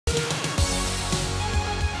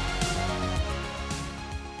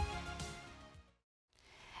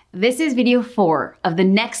This is video 4 of the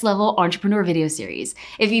Next Level Entrepreneur video series.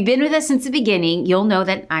 If you've been with us since the beginning, you'll know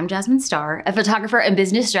that I'm Jasmine Starr, a photographer and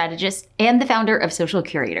business strategist and the founder of Social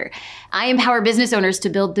Curator. I empower business owners to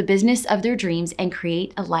build the business of their dreams and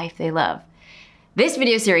create a life they love. This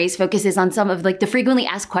video series focuses on some of the frequently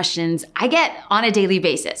asked questions I get on a daily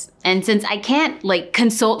basis. And since I can't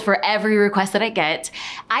consult for every request that I get,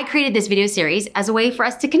 I created this video series as a way for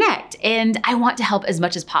us to connect, and I want to help as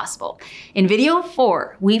much as possible. In video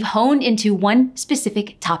 4, we've honed into one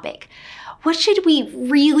specific topic. What should we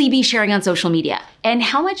really be sharing on social media? And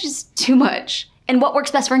how much is too much? And what works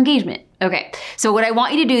best for engagement? Okay, so what I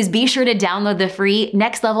want you to do is be sure to download the free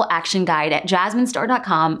Next Level Action Guide at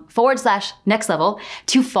jasminestarr.com/next level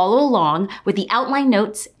to follow along with the outline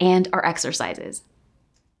notes and our exercises.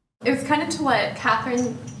 It was kind of to what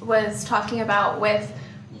Catherine was talking about with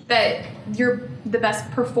that the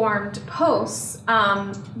best performed posts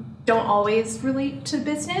don't always relate to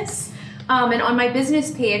business. And on my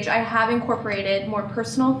business page, I have incorporated more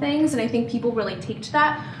personal things, and I think people really take to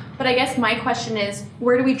that. But I guess my question is,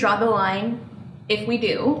 where do we draw the line if we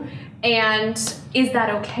do? And is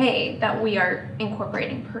that okay that we are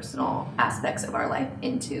incorporating personal aspects of our life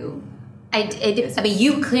into I mean,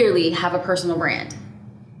 you clearly have a personal brand.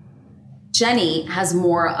 Jenny has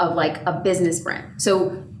more of a business brand.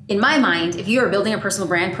 So in my mind, if you are building a personal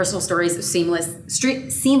brand, personal stories are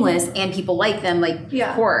seamless, and people like them,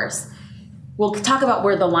 of course. We'll talk about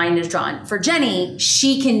where the line is drawn. For Jenny,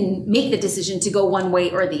 she can make the decision to go one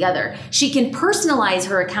way or the other. She can personalize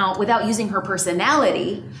her account without using her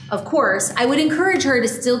personality. Of course, I would encourage her to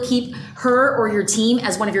still keep her or your team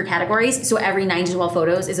as one of your categories. So every 9 to 12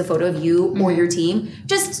 photos is a photo of you or your team,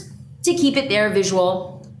 just to keep it there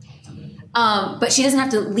visual. But she doesn't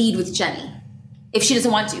have to lead with Jenny if she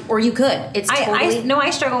doesn't want to, or you could. It's totally. I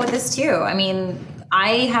struggle with this too. I mean,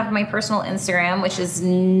 I have my personal Instagram, which is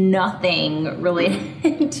nothing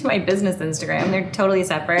related to my business Instagram. They're totally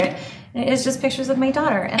separate. It's just pictures of my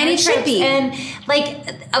daughter. And it should be. And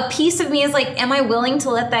a piece of me is am I willing to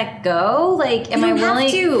let that go? Am I willing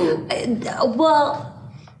to? Well,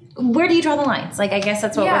 where do you draw the lines? I guess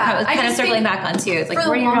that's what we're kind of circling back on too. It's where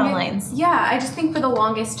do you draw the lines? Yeah, I just think for the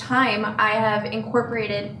longest time, I have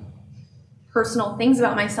incorporated personal things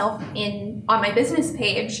about myself on my business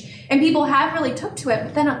page, and people have really took to it,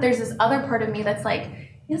 but then there's this other part of me that's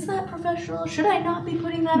is that professional? Should I not be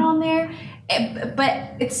putting that on there?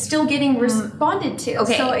 But it's still getting responded to.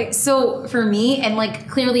 Okay, so for me, and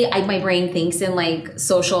clearly my brain thinks in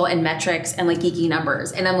social and metrics and geeky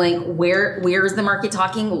numbers, and I'm where's the market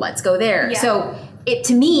talking? Let's go there. Yeah. So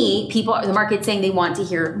to me, the market's saying they want to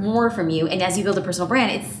hear more from you, and as you build a personal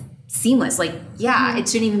brand, it's seamless. It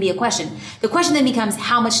shouldn't even be a question. The question then becomes,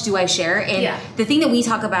 how much do I share? And the thing that we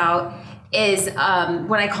talk about is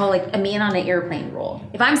what I call a man on an airplane rule.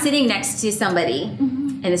 If I'm sitting next to somebody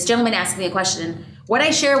and this gentleman asks me a question, what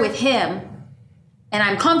I share with him and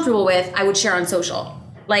I'm comfortable with, I would share on social.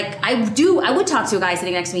 I would talk to a guy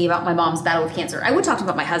sitting next to me about my mom's battle with cancer. I would talk to him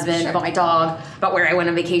about my husband, about my dog, about where I went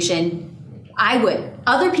on vacation. I would.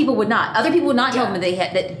 Other people would not. Other people would not tell them that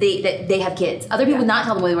they have kids. Other people would not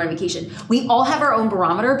tell them when they went on vacation. We all have our own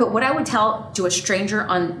barometer, but what I would tell to a stranger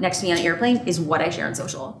next to me on an airplane is what I share on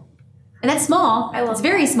social. And that's small. It's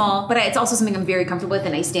very small, but it's also something I'm very comfortable with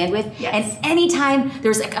and I stand with. Yes. And anytime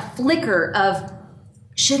there's a flicker of,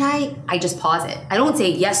 should I just pause it. I don't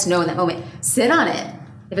say yes, no in that moment. Sit on it.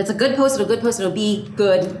 If it's a good post, it'll be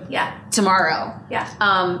good tomorrow. Yeah.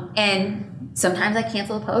 And sometimes I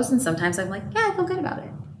cancel a post, and sometimes I'm I feel good about it.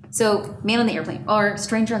 So, man on the airplane, or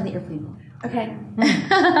stranger on the airplane. Okay.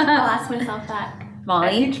 I'll ask myself that.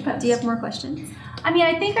 Molly, do you have more questions? I mean,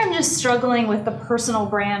 I think I'm just struggling with the personal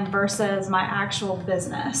brand versus my actual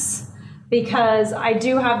business. Because I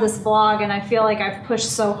do have this blog, and I feel I've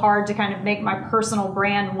pushed so hard to kind of make my personal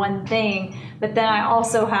brand one thing, but then I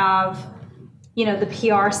also have, the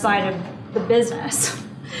PR side of the business.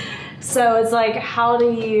 So it's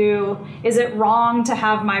is it wrong to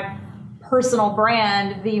have my personal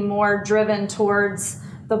brand be more driven towards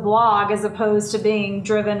the blog as opposed to being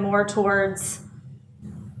driven more towards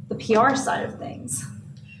the PR side of things?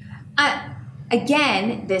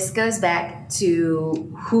 Again, this goes back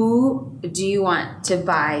to who do you want to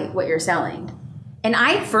buy what you're selling? And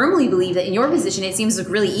I firmly believe that in your position, it seems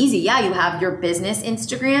really easy. Yeah, you have your business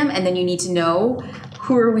Instagram, and then you need to know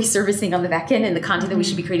who are we servicing on the back end, and the content that we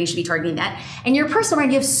should be creating should be targeting that. And your personal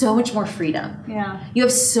brand, you have so much more freedom. Yeah. You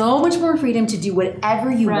have so much more freedom to do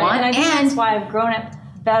whatever you want. And I think that's why I've grown it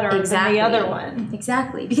better than the other one.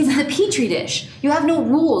 Exactly. Because it's a petri dish. You have no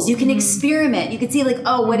rules. You can experiment. You can see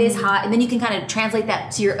what is hot, and then you can kind of translate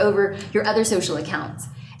that to your other social accounts.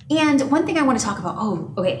 And one thing I want to talk about,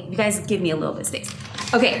 okay, you guys give me a little bit of space.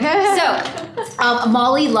 Okay, so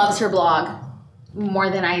Molly loves her blog more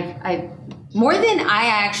than I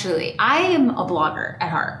am a blogger at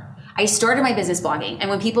heart. I started my business blogging, and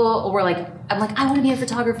when people were like, I'm like, I want to be a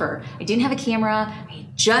photographer. I didn't have a camera. I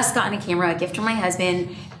had just gotten a camera, a gift from my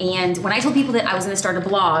husband. And when I told people that I was going to start a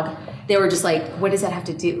blog, they were just like, what does that have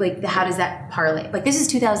to do? Like, how does that parlay? Like, this is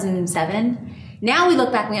 2007. Now we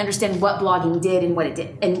look back and we understand what blogging did and what it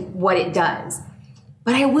did and what it does.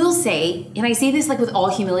 But I will say, and I say this like with all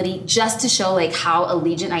humility, just to show like how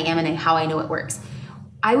allegiant I am and how I know it works.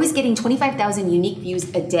 I was getting 25,000 unique views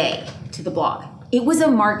a day to the blog. It was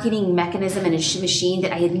a marketing mechanism and a machine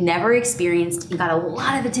that I had never experienced and got a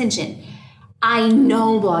lot of attention. I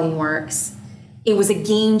know blogging works. It was a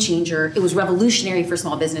game changer. It was revolutionary for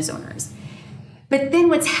small business owners. But then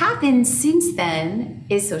what's happened since then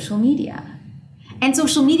is social media. And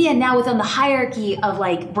social media now within the hierarchy of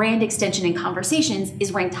like brand extension and conversations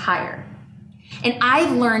is ranked higher. And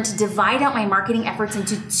I've learned to divide out my marketing efforts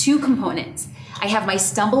into two components. I have my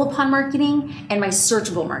stumble upon marketing and my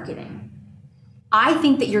searchable marketing. I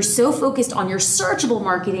think that you're so focused on your searchable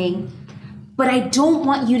marketing, but I don't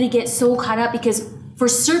want you to get so caught up, because for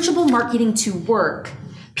searchable marketing to work,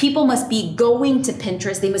 people must be going to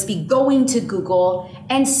Pinterest, they must be going to Google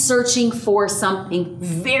and searching for something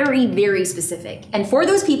very, very specific. And for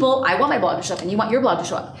those people, I want my blog to show up and you want your blog to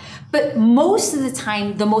show up. But most of the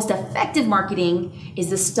time, the most effective marketing is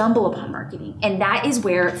the stumble upon marketing. And that is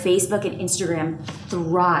where Facebook and Instagram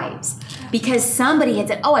thrives. Because somebody had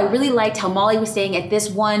said, oh, I really liked how Molly was staying at this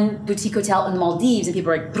one boutique hotel in the Maldives. And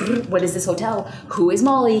people are like, what is this hotel? Who is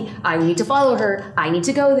Molly? I need to follow her. I need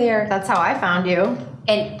to go there. That's how I found you.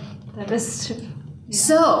 And that is true. Yeah.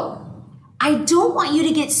 So I don't want you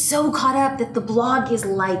to get so caught up that the blog is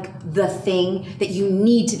like the thing that you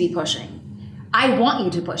need to be pushing. I want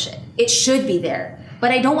you to push it. It should be there.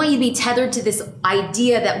 But I don't want you to be tethered to this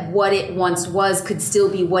idea that what it once was could still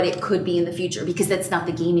be what it could be in the future, because that's not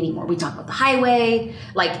the game anymore. We talk about the highway.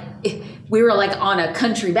 Like, if we were like on a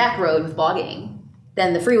country back road with blogging.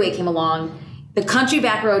 Then the freeway came along. The country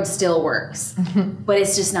back road still works, but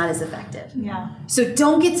it's just not as effective. Yeah. So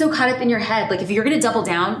don't get so caught up in your head. Like, if you're going to double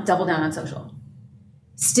down on social.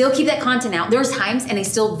 Still keep that content out. There's times, and I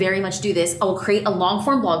still very much do this, I will create a long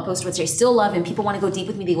form blog post, which I still love, and people want to go deep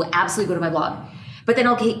with me, they will absolutely go to my blog. But then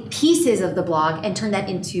I'll take pieces of the blog and turn that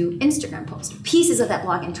into Instagram posts, pieces of that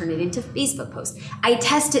blog and turn it into Facebook posts. I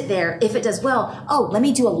test it there. If it does well, oh, let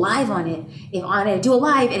me do a live on it. If I do a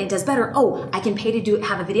live and it does better, oh, I can pay to do it,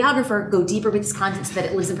 have a videographer, go deeper with this content so that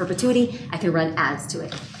it lives in perpetuity. I can run ads to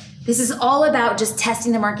it. This is all about just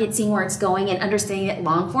testing the market, seeing where it's going, and understanding that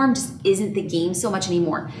long form just isn't the game so much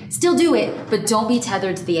anymore. Still do it, but don't be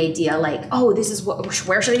tethered to the idea like, oh, this is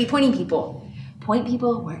where should I be pointing people? Point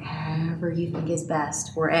people wherever you think is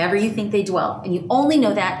best, wherever you think they dwell. And you only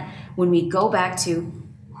know that when we go back to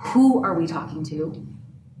who are we talking to?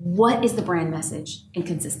 What is the brand message? And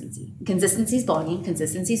consistency. Consistency is blogging,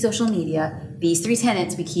 consistency is social media. These three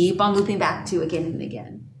tenets we keep on looping back to again and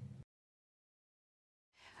again.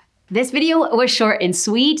 This video was short and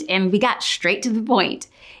sweet, and we got straight to the point.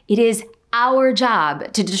 It is our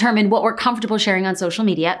job to determine what we're comfortable sharing on social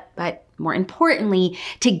media, but more importantly,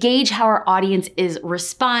 to gauge how our audience is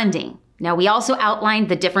responding. Now, we also outlined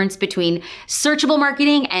the difference between searchable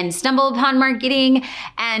marketing and stumble upon marketing,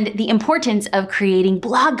 and the importance of creating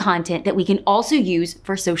blog content that we can also use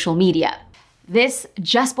for social media. This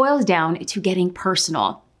just boils down to getting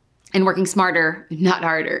personal and working smarter, not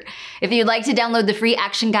harder. If you'd like to download the free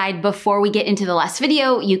action guide before we get into the last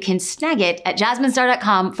video, you can snag it at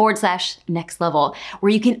jasminestar.com/next level,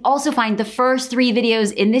 where you can also find the first 3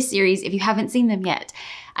 videos in this series if you haven't seen them yet.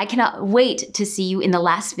 I cannot wait to see you in the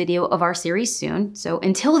last video of our series soon. So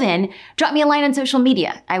until then, drop me a line on social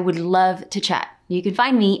media. I would love to chat. You can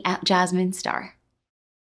find me at Jasmine Star.